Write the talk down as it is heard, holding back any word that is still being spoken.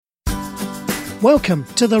Welcome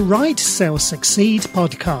to the Write, Sell, Succeed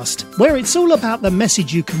podcast, where it's all about the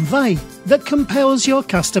message you convey that compels your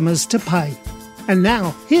customers to pay. And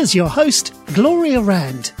now, here's your host, Gloria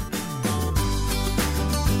Rand.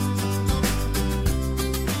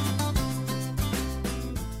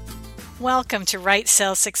 Welcome to Write,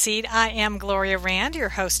 Sell, Succeed. I am Gloria Rand, your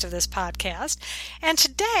host of this podcast. And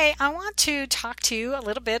today I want to talk to you a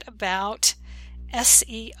little bit about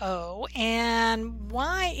SEO and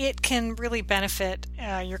why it can really benefit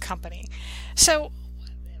your company. So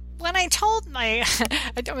when I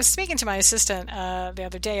was speaking to my assistant the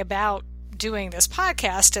other day about doing this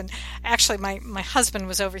podcast, and actually my husband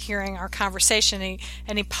was overhearing our conversation,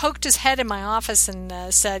 and he poked his head in my office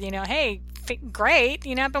and said, hey, great,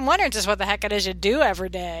 I've been wondering just what the heck it is you do every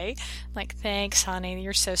day. I'm like, thanks, honey,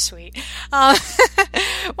 you're so sweet.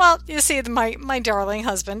 Well, you see, my darling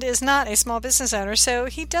husband is not a small business owner, so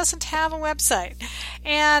he doesn't have a website.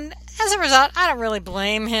 And as a result, I don't really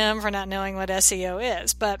blame him for not knowing what SEO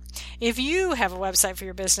is. But if you have a website for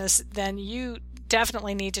your business, then you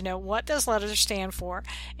definitely need to know what those letters stand for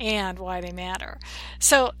and why they matter.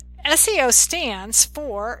 So SEO stands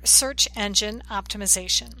for Search Engine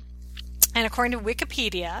Optimization. And according to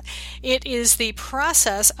Wikipedia, it is the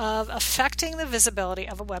process of affecting the visibility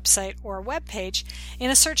of a website or a web page in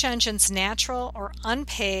a search engine's natural or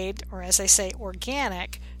unpaid, or as they say,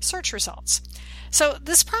 organic search results. So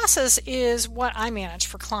this process is what I manage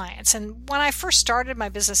for clients. And when I first started my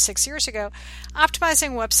business 6 years ago,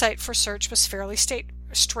 optimizing a website for search was fairly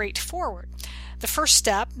straightforward. The first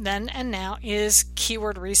step then and now is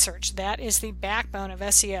keyword research. That is the backbone of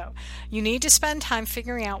SEO. You need to spend time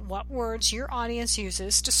figuring out what words your audience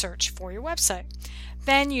uses to search for your website.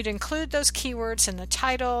 Then you'd include those keywords in the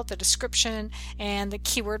title, the description, and the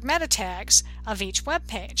keyword meta tags of each web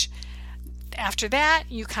page. After that,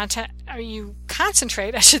 you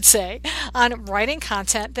concentrate, on writing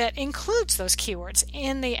content that includes those keywords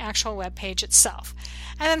in the actual web page itself.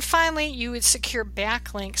 And then finally, you would secure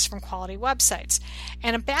backlinks from quality websites.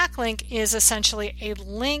 And a backlink is essentially a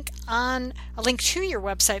link to your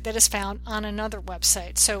website that is found on another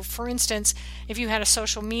website. So, for instance, if you had a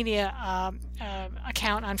social media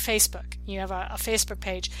account on Facebook, you have a Facebook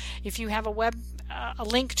page. If you have a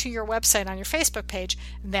link to your website on your Facebook page,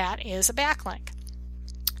 that is a backlink.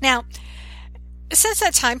 Now, since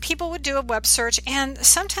that time, people would do a web search, and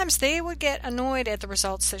sometimes they would get annoyed at the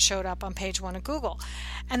results that showed up on page 1 of Google.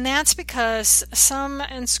 And that's because some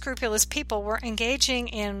unscrupulous people were engaging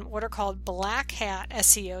in what are called black hat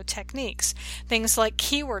SEO techniques, things like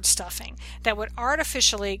keyword stuffing that would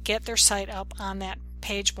artificially get their site up on that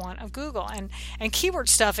page 1 of Google. And keyword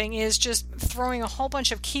stuffing is just throwing a whole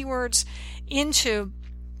bunch of keywords into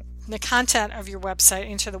the content of your website,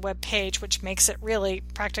 into the web page, which makes it really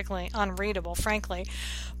practically unreadable, frankly.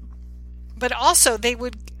 But also they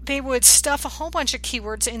would stuff a whole bunch of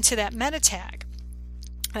keywords into that meta tag,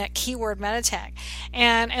 that keyword meta tag.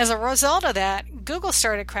 And as a result of that, Google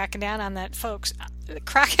started cracking down on that, folks.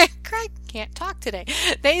 Can't talk today.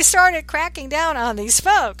 They started cracking down on these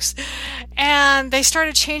folks, and they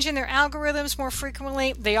started changing their algorithms more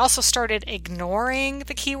frequently. They also started ignoring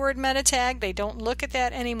the keyword meta tag. They don't look at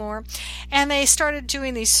that anymore, and they started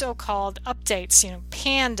doing these so-called updates,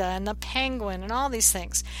 Panda and the Penguin and all these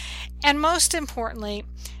things. And most importantly,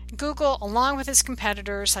 Google, along with its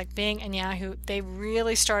competitors like Bing and Yahoo, they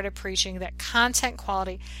really started preaching that content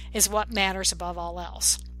quality is what matters above all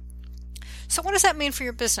else. So what does that mean for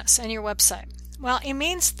your business and your website? Well, it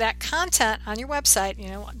means that content on your website,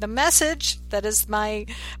 the message that is my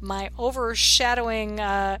overshadowing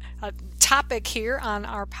topic here on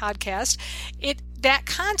our podcast, that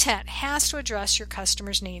content has to address your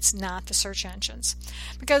customers' needs, not the search engines.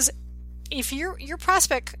 Because if your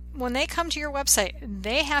prospect, when they come to your website,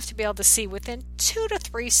 they have to be able to see within 2 to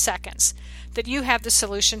 3 seconds that you have the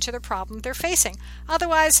solution to the problem they're facing.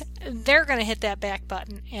 Otherwise, they're going to hit that back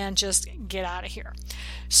button and just get out of here.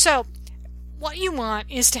 So what you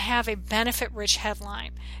want is to have a benefit-rich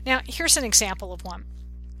headline. Now, here's an example of one.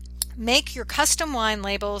 Make your custom wine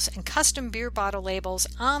labels and custom beer bottle labels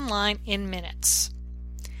online in minutes.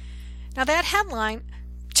 Now, that headline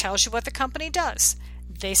tells you what the company does.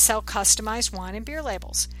 They sell customized wine and beer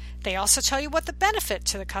labels. They also tell you what the benefit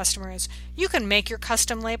to the customer is. You can make your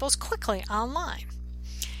custom labels quickly online.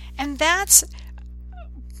 And that's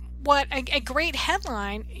what a great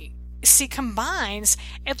headline combines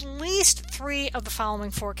at least 3 of the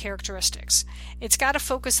following 4 characteristics. It's got to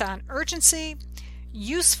focus on urgency,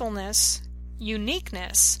 usefulness,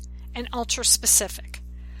 uniqueness, and ultra-specific.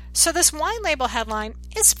 So this wine label headline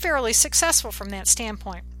is fairly successful from that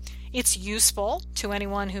standpoint. It's useful to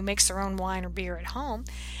anyone who makes their own wine or beer at home,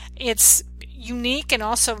 It's unique and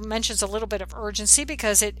also mentions a little bit of urgency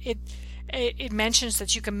because it mentions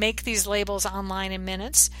that you can make these labels online in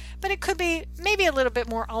minutes, but it could be maybe a little bit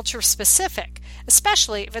more ultra specific,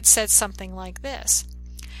 especially if it says something like this.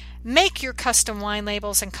 Make your custom wine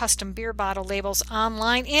labels and custom beer bottle labels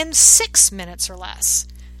online in 6 minutes or less.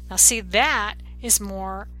 Now see, that is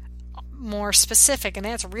more specific, and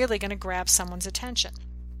that's really going to grab someone's attention.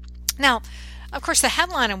 Now, of course, the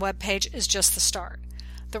headline and web page is just the start.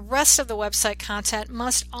 The rest of the website content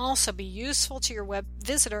must also be useful to your web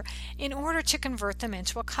visitor in order to convert them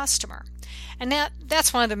into a customer. And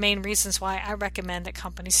that's one of the main reasons why I recommend that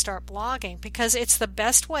companies start blogging, because it's the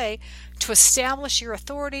best way to establish your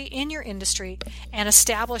authority in your industry and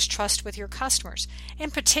establish trust with your customers, in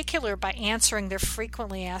particular by answering their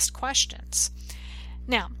frequently asked questions.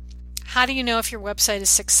 Now, how do you know if your website is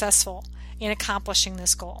successful in accomplishing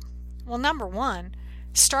this goal? Well, number one,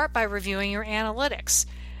 start by reviewing your analytics.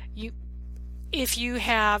 If you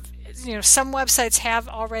have, some websites have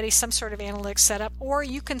already some sort of analytics set up, or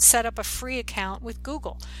you can set up a free account with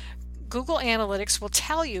Google. Google Analytics will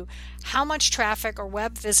tell you how much traffic or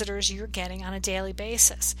web visitors you're getting on a daily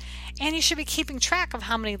basis. And you should be keeping track of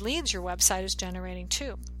how many leads your website is generating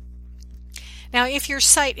too. Now, if your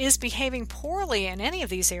site is behaving poorly in any of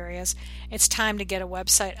these areas, it's time to get a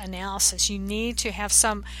website analysis. You need to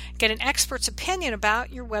get an expert's opinion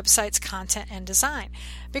about your website's content and design,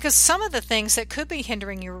 because some of the things that could be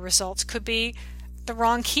hindering your results could be the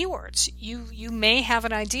wrong keywords. You may have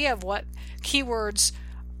an idea of what keywords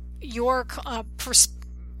your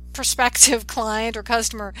prospective client or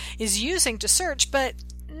customer is using to search, but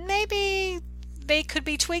maybe they could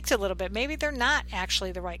be tweaked a little bit. Maybe they're not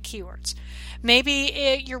actually the right keywords.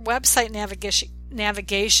 Maybe your website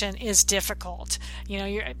navigation is difficult.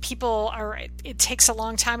 It takes a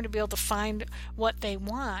long time to be able to find what they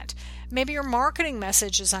want. Maybe your marketing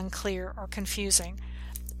message is unclear or confusing.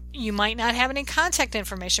 You might not have any contact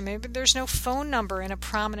information. Maybe there's no phone number in a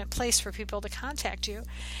prominent place for people to contact you.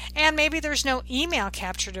 And maybe there's no email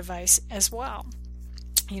capture device as well.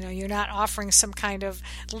 You're not offering some kind of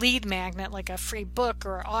lead magnet like a free book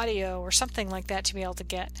or audio or something like that to be able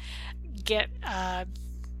to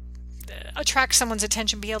attract someone's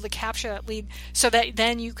attention, be able to capture that lead, so that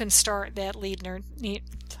then you can start that lead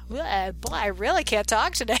I really can't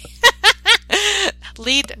talk today.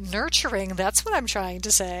 Lead nurturing, that's what I'm trying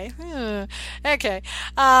to say. Okay.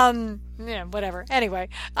 Whatever. Anyway,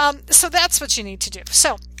 so that's what you need to do.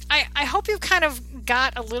 So I hope you've kind of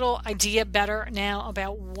got a little idea better now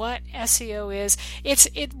about what SEO is.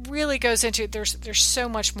 It really goes into, there's so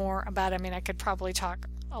much more about it. I could probably talk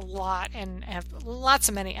a lot and have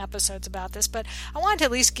many episodes about this, but I wanted to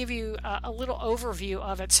at least give you a little overview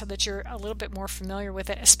of it so that you're a little bit more familiar with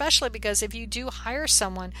it, especially because if you do hire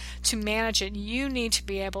someone to manage it, you need to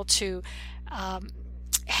be able to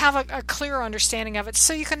have a clearer understanding of it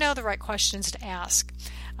so you can know the right questions to ask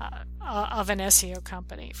of an SEO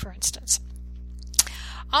company, for instance.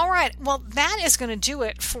 All right, well, that is going to do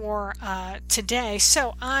it for today.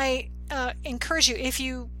 So I encourage you, if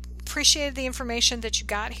you appreciated the information that you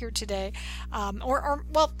got here today,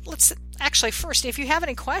 let's actually first, if you have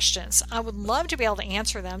any questions, I would love to be able to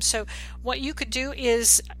answer them. So what you could do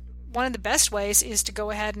is, one of the best ways is to go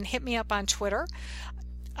ahead and hit me up on Twitter.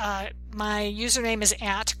 My username is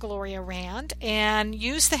 @GloriaRand, and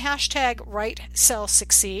use the hashtag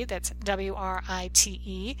WriteSellSucceed. That's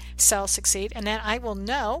WRITE, Sell Succeed, and then I will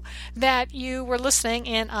know that you were listening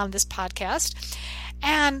in on this podcast.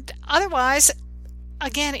 And otherwise,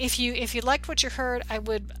 again, if you liked what you heard, I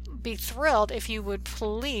would be thrilled if you would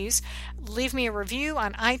please leave me a review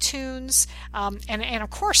on iTunes, and of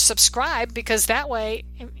course subscribe, because that way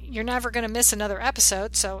you're never going to miss another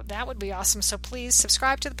episode. So that would be awesome. So please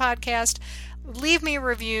subscribe to the podcast, leave me a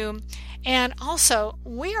review, and also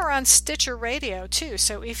we are on Stitcher Radio too.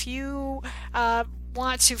 So if you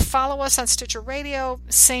want to follow us on Stitcher Radio,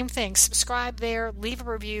 same thing, subscribe there, leave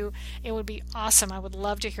a review. It would be awesome. I would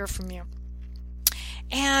love to hear from you.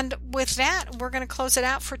 And with that, we're going to close it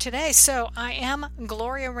out for today. So I am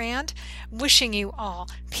Gloria Rand, wishing you all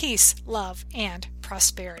peace, love, and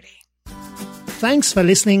prosperity. Thanks for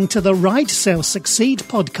listening to the Write, Sell, Succeed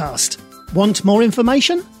podcast. Want more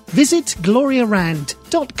information? Visit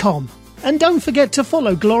gloriarand.com. And don't forget to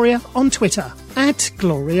follow Gloria on Twitter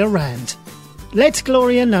 @GloriaRand. Let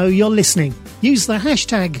Gloria know you're listening. Use the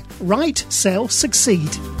hashtag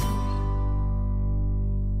WriteSellSucceed.